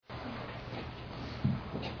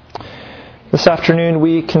This afternoon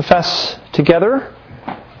we confess together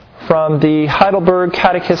from the Heidelberg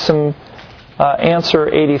Catechism,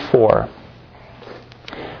 answer 84.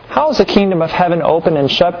 How is the kingdom of heaven opened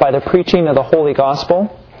and shut by the preaching of the Holy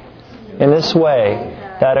Gospel? In this way,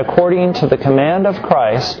 that according to the command of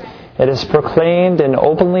Christ, it is proclaimed and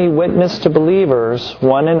openly witnessed to believers,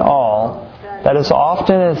 one and all, that as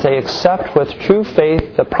often as they accept with true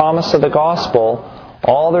faith the promise of the Gospel,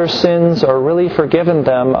 all their sins are really forgiven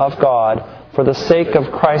them of God for the sake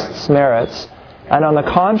of Christ's merits, and on the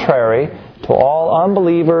contrary, to all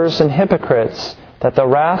unbelievers and hypocrites, that the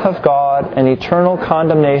wrath of God and eternal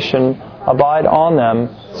condemnation abide on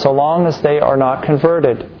them so long as they are not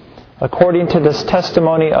converted. According to this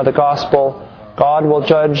testimony of the Gospel, God will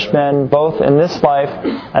judge men both in this life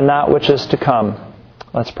and that which is to come.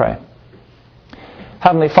 Let's pray.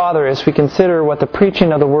 Heavenly Father, as we consider what the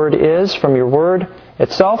preaching of the Word is from your Word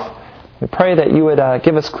itself, we pray that you would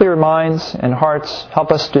give us clear minds and hearts,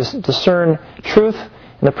 help us discern truth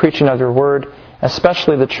in the preaching of your Word,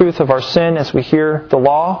 especially the truth of our sin as we hear the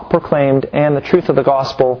law proclaimed and the truth of the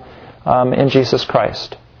gospel in Jesus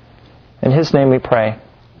Christ. In His name we pray.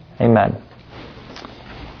 Amen.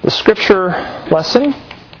 The scripture lesson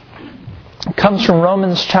comes from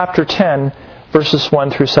Romans chapter 10, verses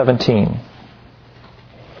 1 through 17.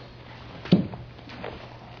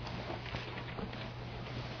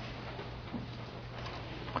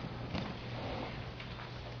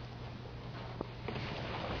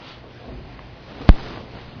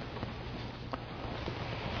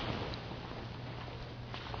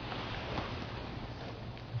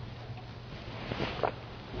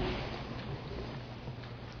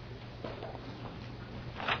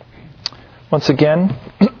 Once again,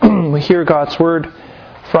 we hear God's Word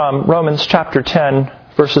from Romans chapter 10,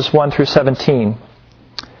 verses 1 through 17.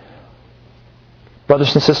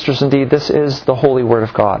 Brothers and sisters, indeed, this is the holy Word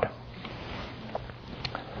of God.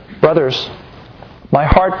 Brothers, my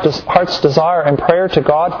heart's desire and prayer to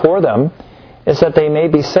God for them is that they may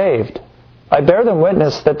be saved. I bear them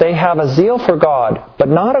witness that they have a zeal for God, but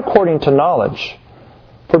not according to knowledge.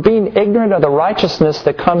 For being ignorant of the righteousness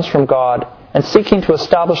that comes from God and seeking to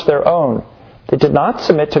establish their own, they did not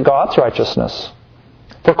submit to God's righteousness.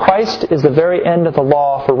 For Christ is the very end of the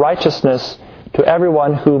law for righteousness to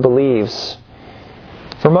everyone who believes.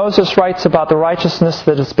 For Moses writes about the righteousness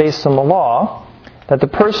that is based on the law, that the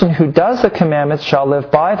person who does the commandments shall live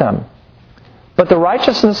by them. But the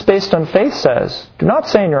righteousness based on faith says, do not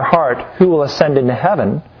say in your heart, who will ascend into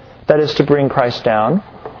heaven, that is to bring Christ down,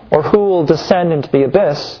 or who will descend into the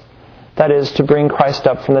abyss, that is to bring Christ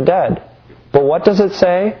up from the dead. But what does it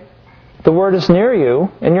say? The word is near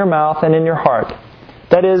you, in your mouth and in your heart.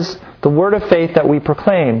 That is, the word of faith that we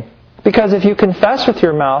proclaim. Because if you confess with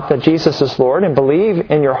your mouth that Jesus is Lord and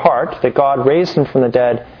believe in your heart that God raised Him from the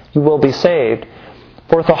dead, you will be saved.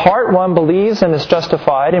 For with the heart one believes and is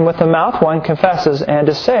justified, and with the mouth one confesses and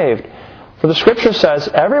is saved. For the Scripture says,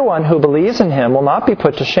 everyone who believes in Him will not be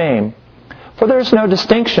put to shame. For there is no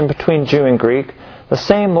distinction between Jew and Greek. The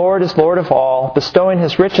same Lord is Lord of all, bestowing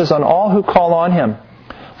His riches on all who call on Him.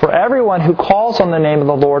 For everyone who calls on the name of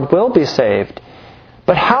the Lord will be saved.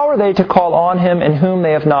 But how are they to call on Him in whom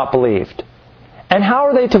they have not believed? And how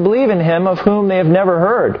are they to believe in Him of whom they have never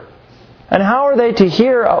heard? And how are they to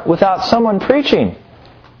hear without someone preaching?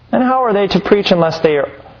 And how are they to preach unless they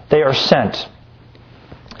are sent?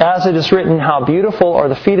 As it is written, how beautiful are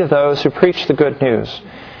the feet of those who preach the good news.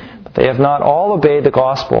 But they have not all obeyed the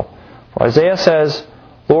gospel. For Isaiah says,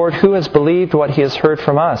 Lord, who has believed what he has heard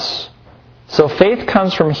from us? So faith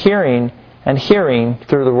comes from hearing, and hearing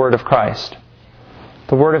through the word of Christ.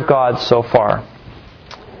 The word of God so far.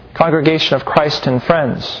 Congregation of Christ and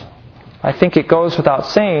friends, I think it goes without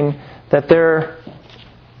saying that there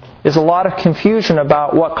is a lot of confusion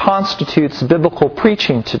about what constitutes biblical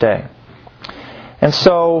preaching today. And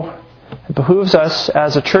so it behooves us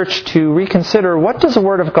as a church to reconsider, what does the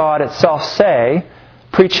Word of God itself say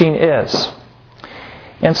preaching is?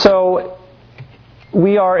 And so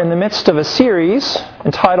we are in the midst of a series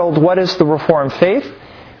entitled, What is the Reformed Faith?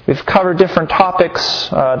 We've covered different topics,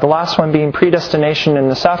 the last one being predestination, and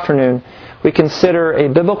this afternoon we consider a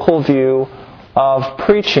biblical view of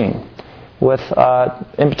preaching, with,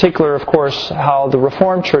 in particular, of course, how the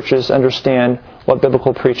Reformed churches understand what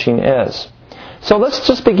biblical preaching is. So let's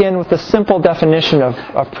just begin with a simple definition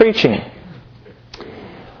of preaching.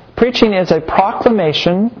 Preaching is a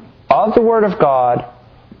proclamation of the Word of God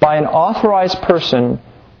by an authorized person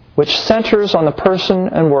which centers on the person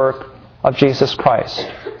and work of Jesus Christ.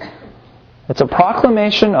 It's a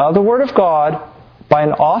proclamation of the Word of God by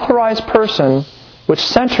an authorized person which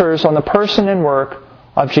centers on the person and work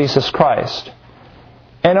of Jesus Christ.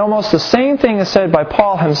 And almost the same thing is said by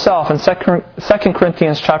Paul himself in 2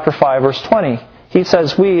 Corinthians chapter 5, verse 20. He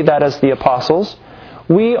says, we, that is the apostles,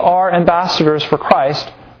 we are ambassadors for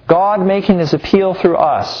Christ, God making his appeal through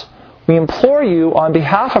us. We implore you on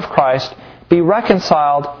behalf of Christ, be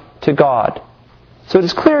reconciled to God. So it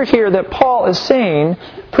is clear here that Paul is saying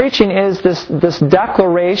preaching is this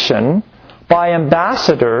declaration by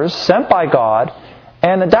ambassadors sent by God,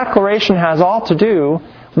 and the declaration has all to do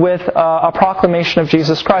with a proclamation of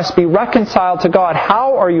Jesus Christ. Be reconciled to God.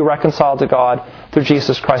 How are you reconciled to God? Through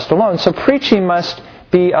Jesus Christ alone. So preaching must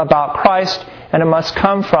be about Christ, and it must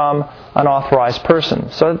come from an authorized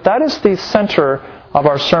person. So that is the center of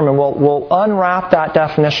our sermon. We'll unwrap that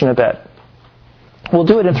definition a bit. We'll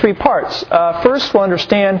do it in three parts. First, we'll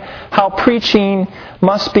understand how preaching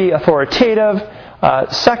must be authoritative.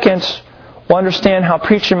 Second, we'll understand how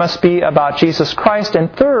preaching must be about Jesus Christ.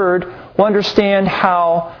 And third, we'll understand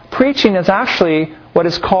how preaching is actually what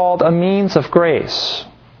is called a means of grace.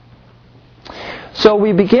 So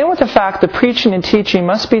we begin with the fact that preaching and teaching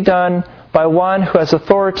must be done by one who has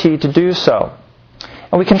authority to do so.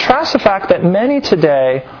 And we contrast the fact that many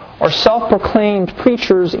today are self-proclaimed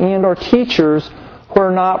preachers and or teachers who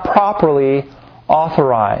are not properly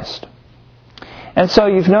authorized. And so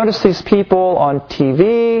you've noticed these people on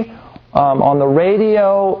TV, on the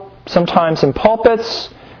radio, sometimes in pulpits.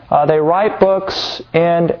 They write books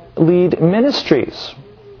and lead ministries.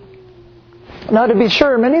 Now, to be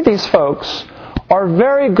sure, many of these folks are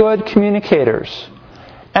very good communicators.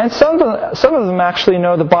 And some of them actually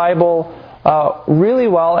know the Bible really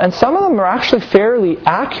well, and some of them are actually fairly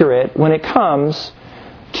accurate when it comes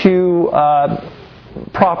to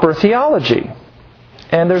proper theology.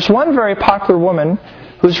 And there's one very popular woman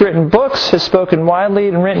who's written books, has spoken widely,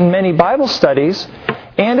 and written many Bible studies,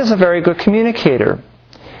 and is a very good communicator.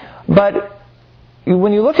 But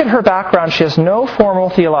when you look at her background, she has no formal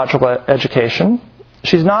theological education.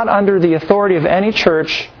 She's not under the authority of any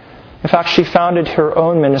church. In fact, she founded her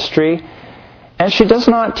own ministry. And she does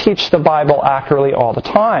not teach the Bible accurately all the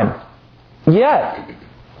time. Yet,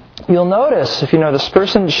 you'll notice, if you know this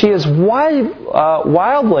person, she is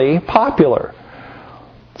wildly popular.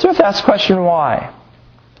 So we have to ask the question, why?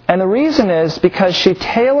 And the reason is because she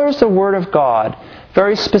tailors the Word of God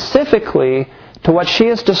very specifically to what she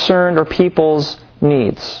has discerned are people's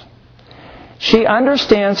needs. She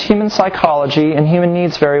understands human psychology and human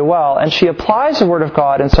needs very well, and she applies the Word of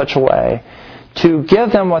God in such a way to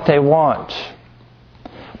give them what they want.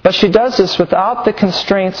 But she does this without the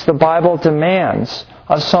constraints the Bible demands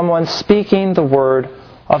of someone speaking the Word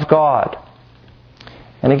of God.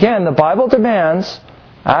 And again, the Bible demands,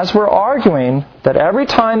 as we're arguing, that every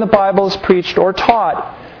time the Bible is preached or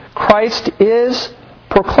taught, Christ is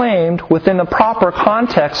proclaimed within the proper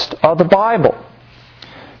context of the Bible.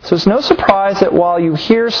 So it's no surprise that while you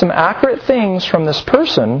hear some accurate things from this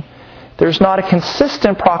person, there's not a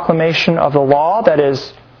consistent proclamation of the law, that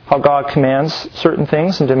is, how God commands certain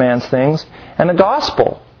things and demands things, and the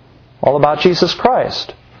gospel, all about Jesus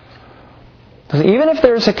Christ. Even if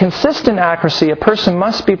there's a consistent accuracy, a person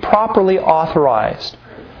must be properly authorized.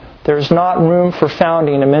 There's not room for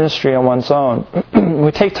founding a ministry on one's own.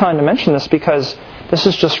 We take time to mention this because this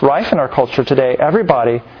is just rife in our culture today.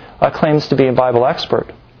 Everybody claims to be a Bible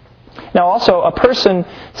expert. Now also, a person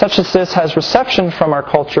such as this has reception from our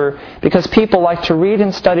culture because people like to read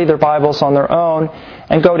and study their Bibles on their own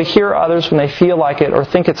and go to hear others when they feel like it or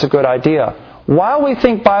think it's a good idea. While we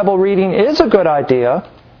think Bible reading is a good idea,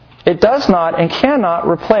 it does not and cannot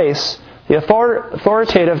replace the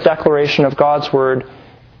authoritative declaration of God's Word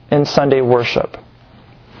in Sunday worship.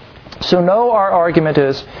 So no, our argument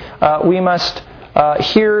is we must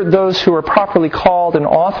hear those who are properly called and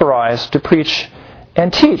authorized to preach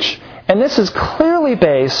and teach. And this is clearly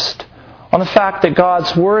based on the fact that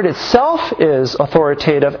God's Word itself is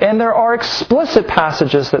authoritative, and there are explicit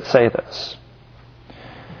passages that say this.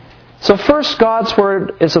 So first, God's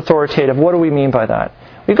Word is authoritative. What do we mean by that?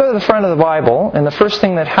 We go to the front of the Bible, and the first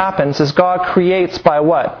thing that happens is God creates by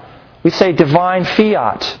what? We say divine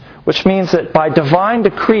fiat, which means that by divine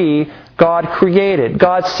decree, God created.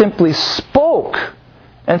 God simply spoke,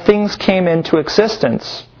 and things came into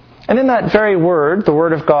existence. And in that very word, the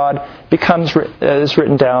Word of God is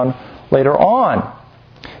written down later on.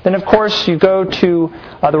 Then, of course, you go to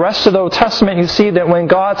the rest of the Old Testament, you see that when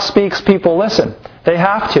God speaks, people listen. They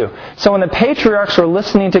have to. So when the patriarchs are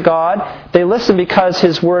listening to God, they listen because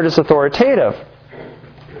His Word is authoritative.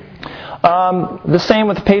 The same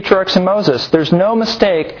with the patriarchs and Moses. There's no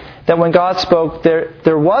mistake that when God spoke,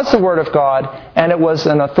 there was the Word of God, and it was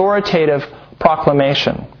an authoritative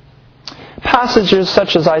proclamation. Passages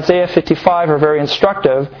such as Isaiah 55 are very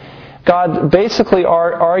instructive God basically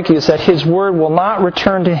argues that His word will not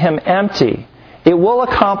return to Him empty. It will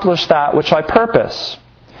accomplish that which I purpose.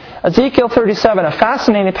 Ezekiel 37, a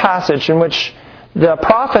fascinating passage in which the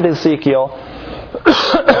prophet Ezekiel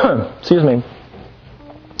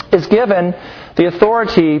is given the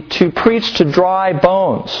authority to preach to dry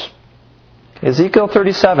bones. Ezekiel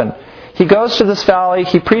 37. He goes to this valley,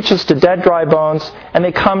 he preaches to dead, dry bones, and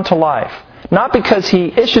they come to life. Not because he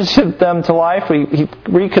issues them to life, he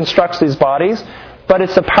reconstructs these bodies, but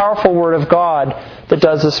it's the powerful Word of God that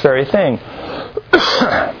does this very thing.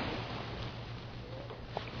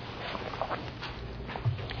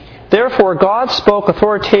 Therefore, God spoke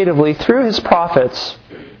authoritatively through His prophets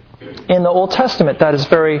in the Old Testament. That is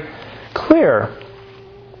very clear.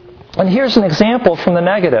 And here's an example from the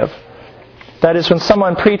negative. That is, when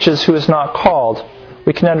someone preaches who is not called,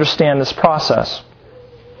 we can understand this process.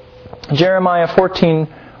 Jeremiah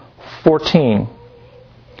 14:14.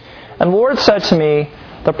 And the Lord said to me,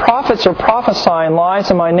 the prophets are prophesying lies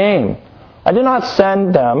in my name. I did not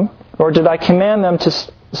send them, nor did I command them to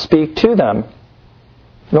speak to them.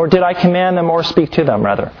 Nor did I command them or speak to them,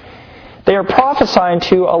 rather. They are prophesying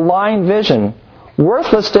to a lying vision,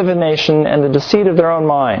 worthless divination, and the deceit of their own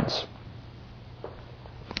minds.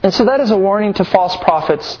 And so that is a warning to false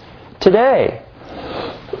prophets today.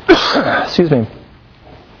 Excuse me.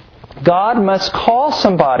 God must call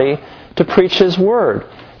somebody to preach His word.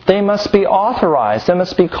 They must be authorized. They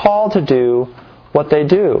must be called to do what they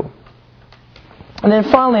do. And then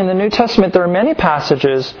finally, in the New Testament, there are many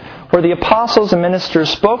passages where the apostles and ministers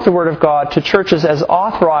spoke the word of God to churches as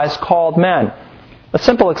authorized, called men. A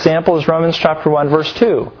simple example is Romans chapter 1, verse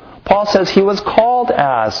 2. Paul says he was called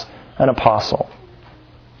as an apostle.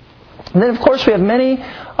 And then, of course, we have many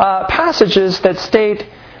passages that state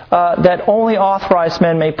that only authorized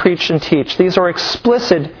men may preach and teach. These are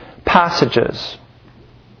explicit passages.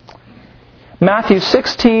 Matthew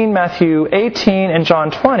 16, Matthew 18, and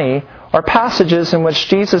John 20 are passages in which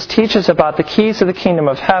Jesus teaches about the keys of the kingdom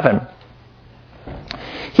of heaven.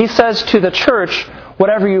 He says to the church,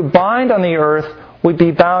 whatever you bind on the earth will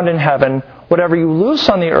be bound in heaven. Whatever you loose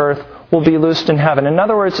on the earth will be loosed in heaven. In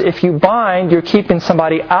other words, if you bind, you're keeping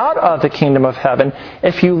somebody out of the kingdom of heaven.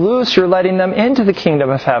 If you loose, you're letting them into the kingdom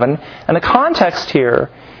of heaven. And the context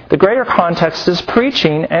here, the greater context, is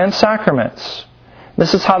preaching and sacraments.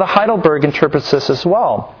 This is how the Heidelberg interprets this as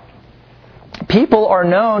well. People are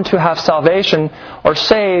known to have salvation or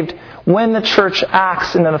saved when the church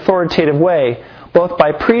acts in an authoritative way, both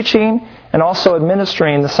by preaching and also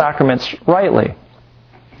administering the sacraments rightly.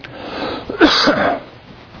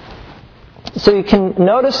 So you can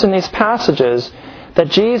notice in these passages that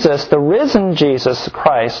Jesus, the risen Jesus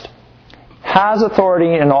Christ, has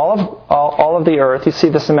authority in all of the earth. You see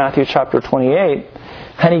this in Matthew chapter 28.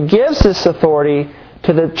 And He gives this authority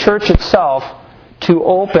to the church itself to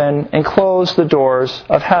open and close the doors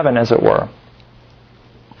of heaven, as it were.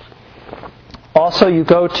 Also, you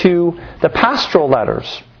go to the pastoral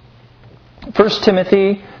letters. 1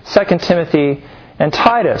 Timothy, 2 Timothy, and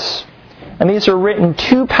Titus. And these are written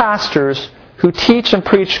to pastors who teach and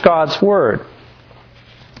preach God's Word.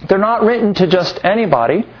 They're not written to just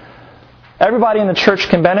anybody. Everybody in the church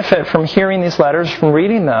can benefit from hearing these letters, from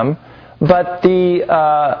reading them, but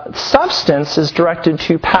the substance is directed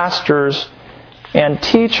to pastors and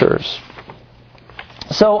teachers.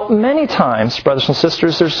 So many times, brothers and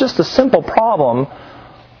sisters, there's just a simple problem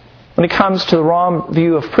when it comes to the wrong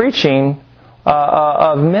view of preaching,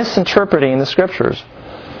 of misinterpreting the Scriptures.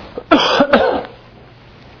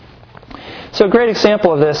 So a great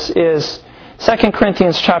example of this is 2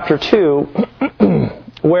 Corinthians chapter 2,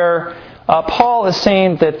 where Paul is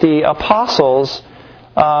saying that the apostles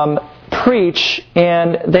preach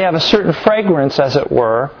and they have a certain fragrance, as it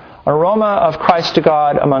were, aroma of Christ to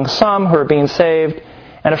God among some who are being saved,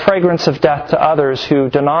 and a fragrance of death to others who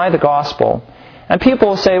deny the gospel. And people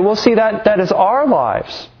will say, well, see, that is our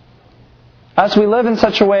lives. As we live in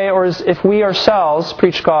such a way, or as if we ourselves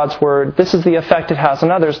preach God's Word, this is the effect it has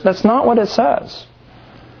on others. That's not what it says.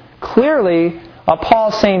 Clearly, Paul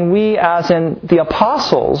is saying we, as in the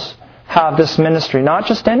apostles, have this ministry, not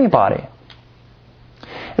just anybody.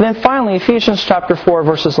 And then finally, Ephesians chapter 4,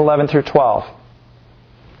 verses 11 through 12.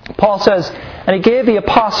 Paul says, and He gave the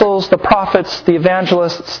apostles, the prophets, the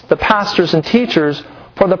evangelists, the pastors and teachers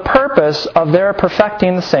for the purpose of their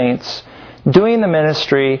perfecting the saints, doing the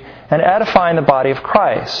ministry, and edifying the body of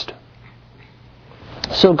Christ.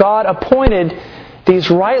 So God appointed these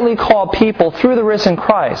rightly called people through the risen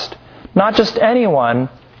Christ, not just anyone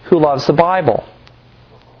who loves the Bible.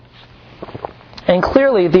 And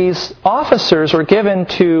clearly these officers were given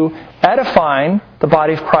to edifying the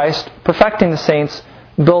body of Christ, perfecting the saints,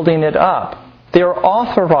 building it up. They are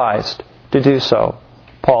authorized to do so,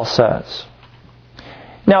 Paul says.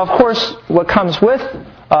 Now, of course, what comes with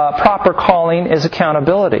proper calling is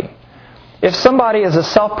accountability. If somebody is a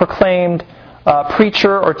self-proclaimed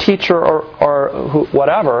preacher or teacher or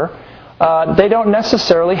whatever, they don't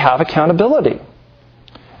necessarily have accountability.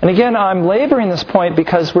 And again, I'm laboring this point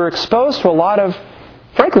because we're exposed to a lot of,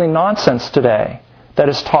 frankly, nonsense today that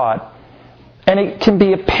is taught. And it can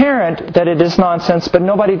be apparent that it is nonsense, but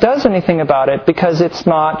nobody does anything about it because it's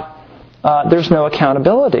not, there's no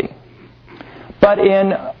accountability. But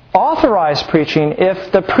in authorized preaching,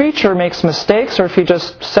 if the preacher makes mistakes or if he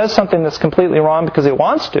just says something that's completely wrong because he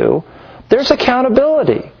wants to, there's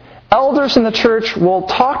accountability. Elders in the church will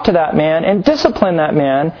talk to that man and discipline that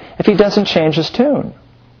man if he doesn't change his tune.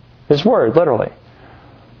 His word, literally.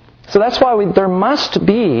 So that's why there must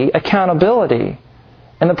be accountability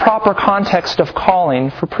in the proper context of calling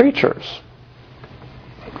for preachers.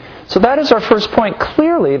 So that is our first point.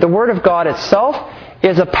 Clearly, the Word of God itself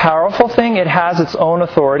is a powerful thing. It has its own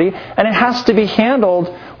authority, and it has to be handled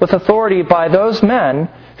with authority by those men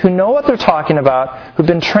who know what they're talking about, who've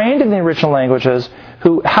been trained in the original languages,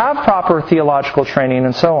 who have proper theological training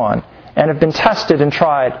and so on, and have been tested and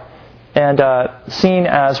tried and seen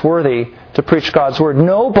as worthy to preach God's Word.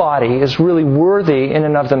 Nobody is really worthy in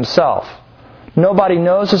and of themselves. Nobody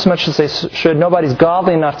knows as much as they should. Nobody's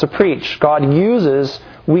godly enough to preach. God uses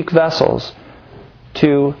weak vessels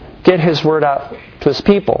to get His Word out to His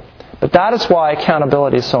people. But that is why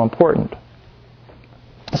accountability is so important.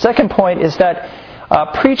 The second point is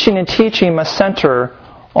that preaching and teaching must center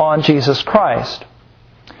on Jesus Christ.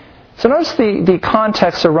 So notice the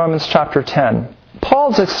context of Romans chapter 10.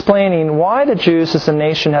 Paul's explaining why the Jews as a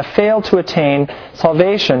nation have failed to attain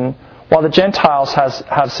salvation while the Gentiles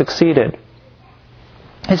have succeeded.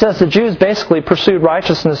 He says the Jews basically pursued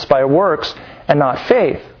righteousness by works and not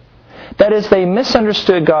faith. That is, they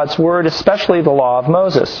misunderstood God's Word, especially the law of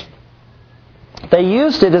Moses. They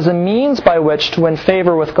used it as a means by which to win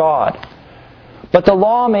favor with God. But the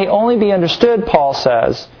law may only be understood, Paul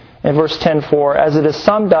says, in verse 10:4, as it is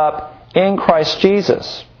summed up in Christ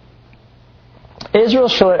Jesus. Israel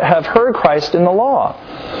should have heard Christ in the law.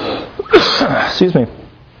 Excuse me.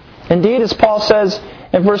 Indeed, as Paul says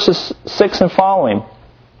in verses 6 and following,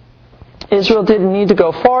 Israel didn't need to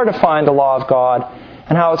go far to find the law of God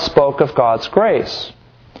and how it spoke of God's grace.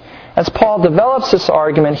 As Paul develops this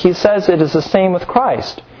argument, he says it is the same with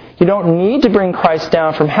Christ. You don't need to bring Christ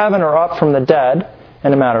down from heaven or up from the dead,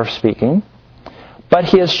 in a matter of speaking, but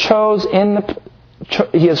he is close in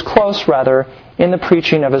the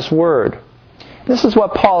preaching of His Word. This is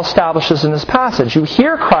what Paul establishes in this passage. You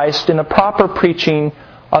hear Christ in the proper preaching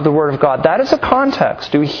of the Word of God. That is a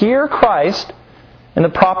context. You hear Christ in the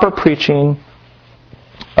proper preaching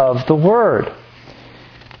of the Word.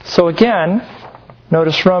 So again,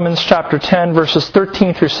 notice Romans chapter 10, verses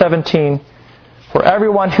 13 through 17. For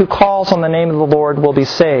everyone who calls on the name of the Lord will be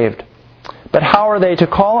saved. But how are they to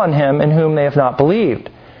call on Him in whom they have not believed?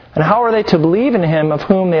 And how are they to believe in Him of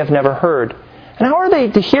whom they have never heard? And how are they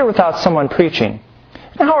to hear without someone preaching?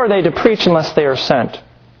 And how are they to preach unless they are sent?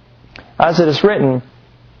 As it is written,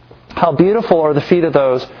 how beautiful are the feet of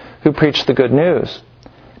those who preach the good news.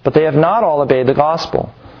 But they have not all obeyed the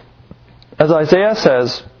gospel. As Isaiah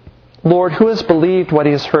says, Lord, who has believed what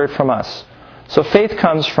he has heard from us? So faith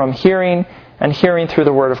comes from hearing, and hearing through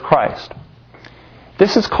the word of Christ.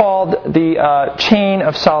 This is called the chain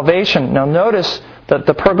of salvation. Now notice that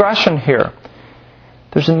the progression here.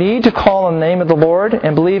 There's a need to call on the name of the Lord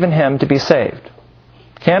and believe in Him to be saved.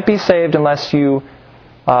 Can't be saved unless you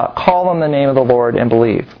call on the name of the Lord and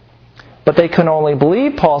believe. But they can only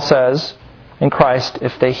believe, Paul says, in Christ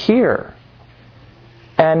if they hear.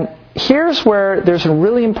 And here's where there's a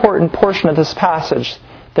really important portion of this passage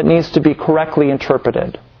that needs to be correctly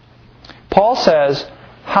interpreted. Paul says,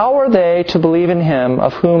 how are they to believe in Him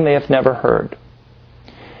of whom they have never heard?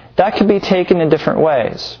 That can be taken in different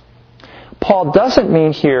ways. Paul doesn't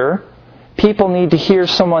mean here people need to hear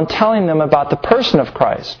someone telling them about the person of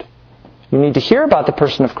Christ. You need to hear about the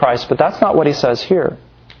person of Christ, but that's not what he says here.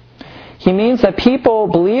 He means that people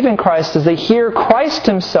believe in Christ as they hear Christ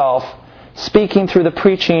Himself speaking through the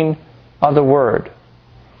preaching of the Word.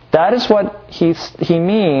 That is what he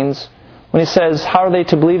means when he says, how are they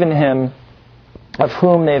to believe in Him of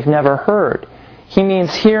whom they have never heard? He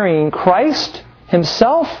means hearing Christ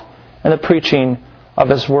Himself and the preaching of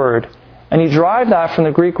His Word. And you derive that from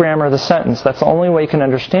the Greek grammar of the sentence. That's the only way you can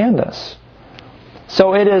understand this.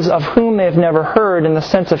 So it is of whom they have never heard in the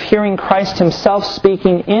sense of hearing Christ Himself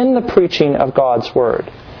speaking in the preaching of God's Word.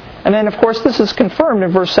 And then, of course, this is confirmed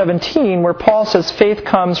in verse 17, where Paul says faith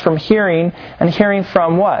comes from hearing, and hearing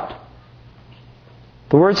from what?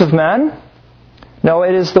 The words of men? No,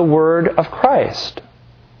 it is the word of Christ.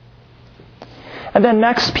 And then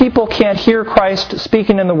next, people can't hear Christ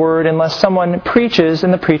speaking in the Word unless someone preaches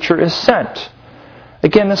and the preacher is sent.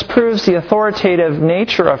 Again, this proves the authoritative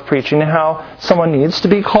nature of preaching and how someone needs to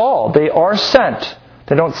be called. They are sent.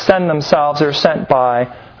 They don't send themselves. They're sent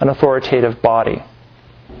by an authoritative body.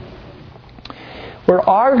 We're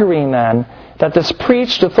arguing then that this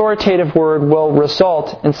preached authoritative word will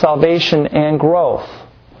result in salvation and growth.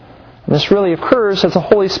 And this really occurs as the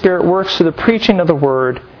Holy Spirit works through the preaching of the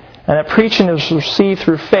Word, and that preaching is received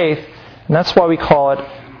through faith, and that's why we call it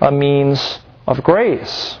a means of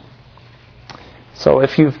grace. So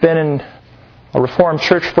if you've been in a Reformed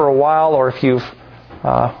church for a while, or if you've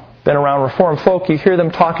been around Reformed folk, you hear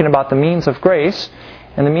them talking about the means of grace.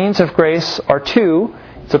 And the means of grace are two.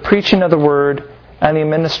 It's the preaching of the Word and the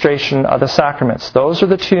administration of the sacraments. Those are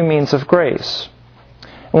the two means of grace.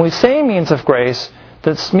 When we say means of grace,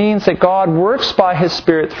 this means that God works by His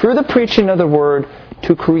Spirit through the preaching of the Word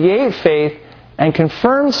to create faith and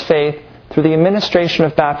confirms faith through the administration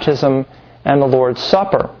of baptism and the Lord's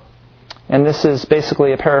Supper. And this is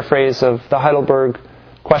basically a paraphrase of the Heidelberg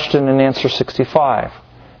Question and Answer 65.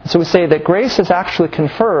 And so we say that grace is actually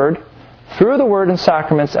conferred through the Word and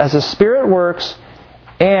sacraments as the Spirit works,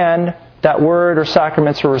 and that Word or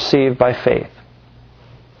sacraments are received by faith.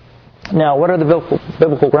 Now, what are the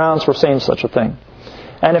biblical grounds for saying such a thing?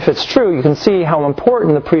 And if it's true, you can see how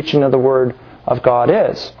important the preaching of the Word of God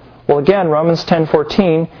is. Well, again, Romans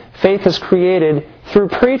 10:14, faith is created through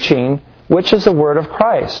preaching, which is the Word of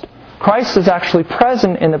Christ. Christ is actually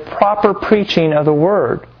present in the proper preaching of the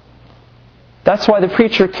Word. That's why the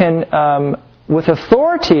preacher can, with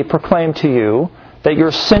authority, proclaim to you that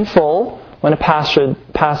you're sinful when a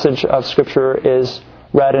passage of Scripture is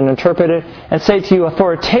read and interpreted, and say to you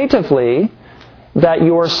authoritatively that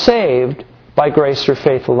you are saved by grace through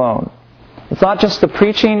faith alone. It's not just the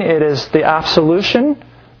preaching, it is the absolution.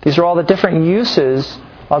 These are all the different uses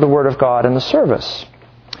of the Word of God in the service.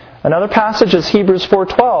 Another passage is Hebrews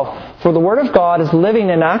 4:12. For the Word of God is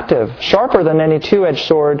living and active, sharper than any two-edged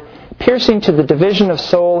sword, piercing to the division of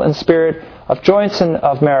soul and spirit, of joints and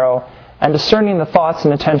of marrow, and discerning the thoughts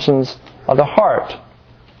and intentions of the heart.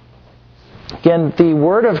 Again, the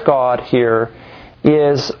Word of God here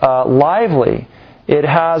is lively. It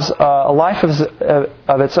has a life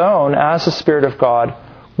of its own as the Spirit of God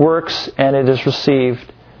works, and it is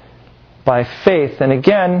received by faith. And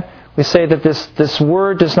again, we say that this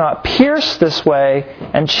Word does not pierce this way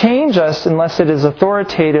and change us unless it is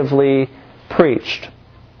authoritatively preached.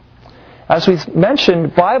 As we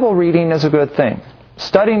mentioned, Bible reading is a good thing.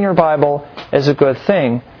 Studying your Bible is a good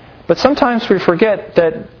thing. But sometimes we forget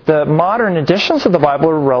that the modern editions of the Bible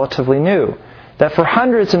are relatively new. That for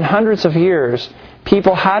hundreds and hundreds of years,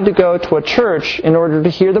 people had to go to a church in order to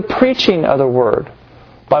hear the preaching of the Word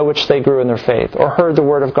by which they grew in their faith, or heard the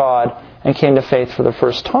Word of God and came to faith for the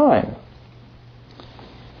first time.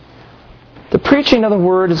 The preaching of the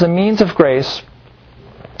Word is a means of grace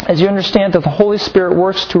as you understand that the Holy Spirit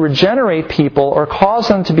works to regenerate people or cause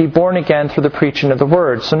them to be born again through the preaching of the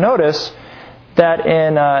Word. So notice that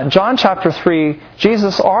in John chapter 3,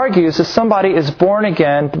 Jesus argues that somebody is born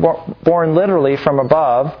again, born literally from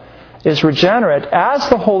above, is regenerate as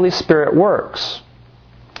the Holy Spirit works.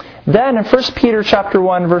 Then in 1 Peter chapter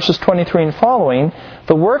 1, verses 23 and following,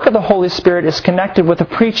 the work of the Holy Spirit is connected with the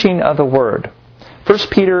preaching of the Word. 1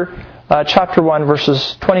 Peter chapter 1,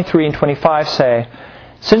 verses 23 and 25 say,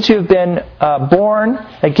 since you have been born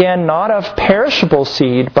again not of perishable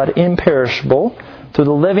seed, but imperishable, through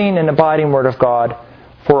the living and abiding Word of God,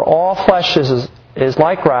 for all flesh is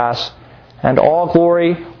like grass, and all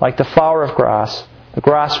glory like the flower of grass. The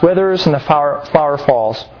grass withers and the flower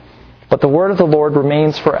falls, but the word of the Lord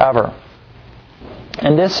remains forever.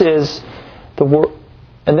 And this word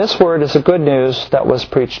is the good news that was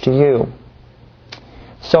preached to you.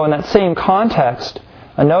 So in that same context,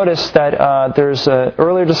 notice that there's an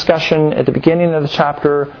earlier discussion at the beginning of the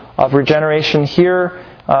chapter of regeneration. Here,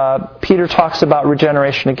 Peter talks about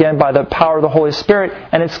regeneration again by the power of the Holy Spirit,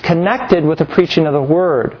 and it's connected with the preaching of the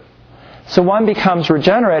Word. So one becomes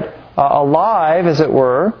regenerate, alive, as it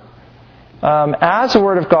were, as the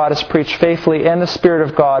Word of God is preached faithfully and the Spirit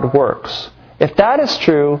of God works. If that is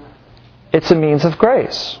true, it's a means of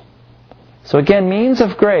grace. So again, means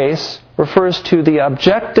of grace refers to the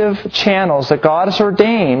objective channels that God has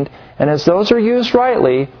ordained, and as those are used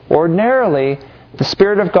rightly, ordinarily, the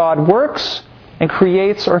Spirit of God works and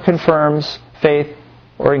creates or confirms faith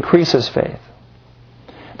or increases faith.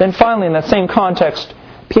 Then finally, in that same context,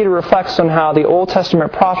 Peter reflects on how the Old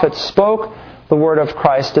Testament prophets spoke the word of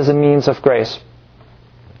Christ as a means of grace.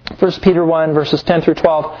 1 Peter 1, verses 10 through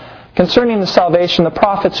 12, concerning the salvation, the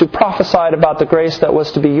prophets who prophesied about the grace that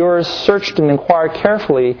was to be yours searched and inquired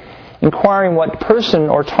carefully, inquiring what person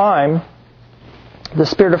or time the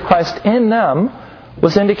Spirit of Christ in them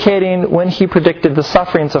was indicating when he predicted the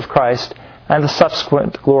sufferings of Christ and the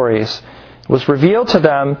subsequent glories. It was revealed to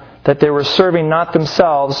them that they were serving not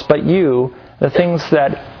themselves but you, the things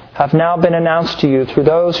that have now been announced to you through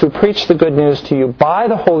those who preach the good news to you by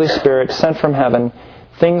the Holy Spirit sent from heaven,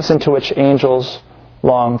 things into which angels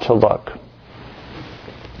long to look.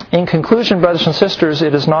 In conclusion, brothers and sisters,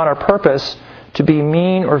 it is not our purpose to be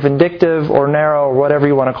mean or vindictive or narrow or whatever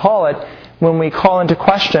you want to call it when we call into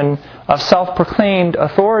question of self-proclaimed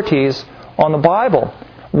authorities on the Bible.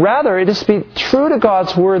 Rather, it is to be true to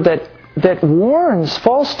God's Word that warns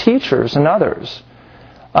false teachers and others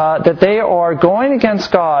that they are going against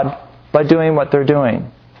God by doing what they're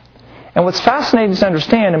doing. And what's fascinating to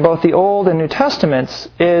understand in both the Old and New Testaments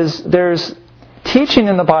is there's teaching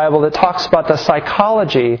in the Bible that talks about the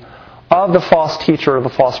psychology of the false teacher or the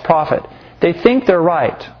false prophet. They think they're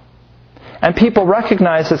right. And people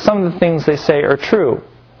recognize that some of the things they say are true.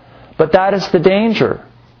 But that is the danger.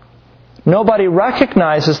 Nobody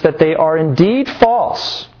recognizes that they are indeed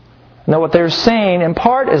false. And that what they're saying in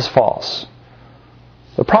part is false.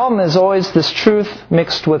 The problem is always this truth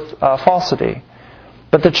mixed with falsity.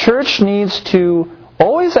 But the church needs to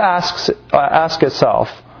always ask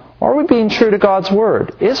itself, are we being true to God's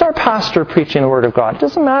Word? Is our pastor preaching the Word of God? It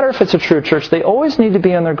doesn't matter if it's a true church. They always need to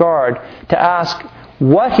be on their guard to ask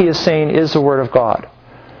what he is saying is the Word of God.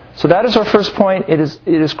 So that is our first point. It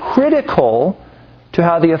is critical to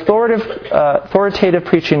have the authoritative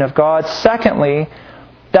preaching of God. Secondly,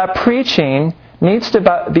 that preaching needs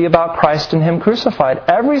to be about Christ and Him crucified.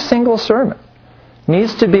 Every single sermon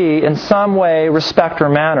needs to be in some way, respect, or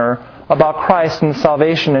manner about Christ and the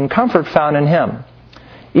salvation and comfort found in Him.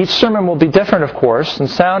 Each sermon will be different, of course, and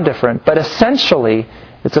sound different, but essentially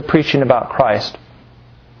it's a preaching about Christ.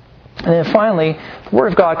 And then finally, the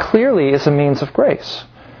Word of God clearly is a means of grace.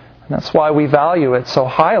 And that's why we value it so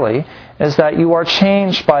highly, is that you are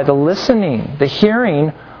changed by the listening, the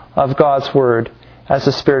hearing of God's Word as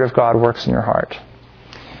the Spirit of God works in your heart.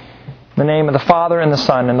 In the name of the Father, and the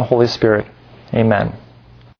Son, and the Holy Spirit. Amen.